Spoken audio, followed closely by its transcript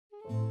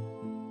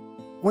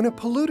When a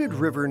polluted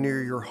river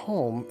near your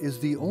home is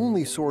the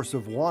only source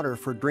of water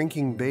for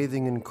drinking,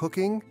 bathing, and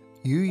cooking,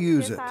 you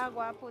use it.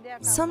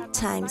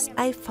 Sometimes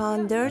I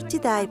found dirty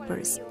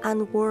diapers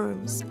and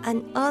worms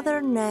and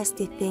other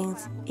nasty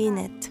things in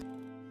it.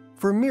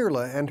 For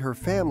Mirla and her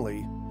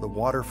family, the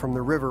water from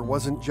the river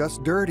wasn't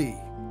just dirty,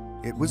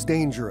 it was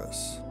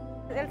dangerous.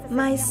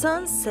 My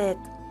son said,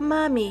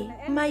 "Mommy,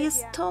 my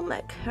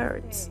stomach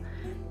hurts."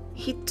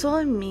 He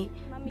told me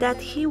that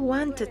he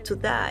wanted to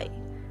die.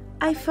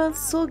 I felt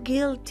so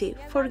guilty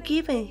for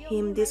giving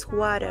him this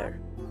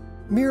water.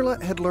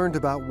 Mirla had learned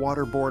about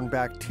waterborne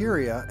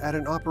bacteria at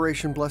an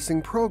Operation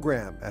Blessing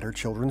program at her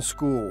children's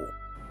school.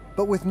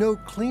 But with no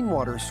clean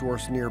water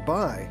source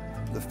nearby,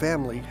 the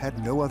family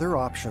had no other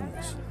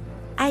options.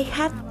 I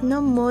had no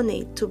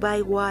money to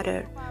buy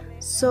water,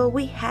 so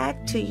we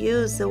had to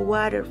use the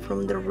water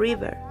from the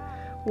river,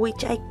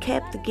 which I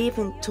kept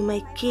giving to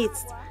my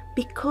kids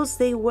because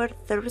they were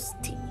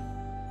thirsty.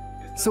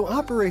 So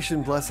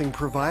Operation Blessing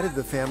provided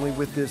the family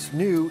with this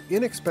new,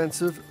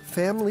 inexpensive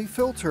family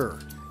filter.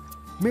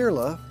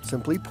 Mirla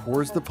simply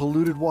pours the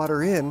polluted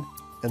water in,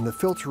 and the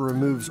filter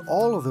removes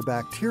all of the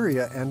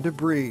bacteria and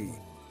debris.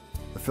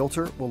 The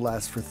filter will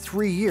last for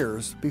 3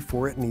 years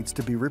before it needs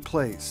to be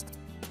replaced.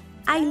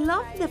 I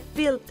love the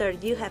filter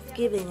you have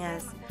given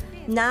us.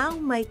 Now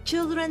my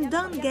children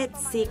don't get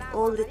sick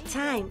all the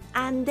time,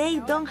 and they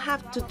don't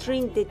have to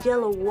drink the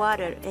yellow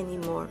water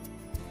anymore.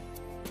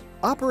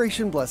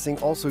 Operation Blessing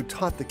also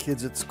taught the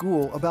kids at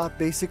school about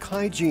basic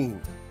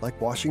hygiene, like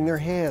washing their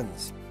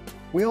hands.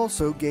 We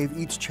also gave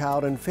each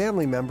child and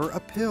family member a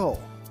pill,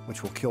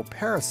 which will kill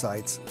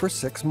parasites for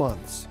 6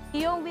 months.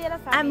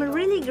 I'm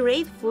really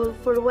grateful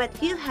for what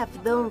you have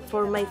done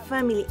for my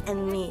family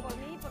and me.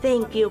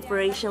 Thank you,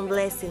 Operation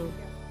Blessing.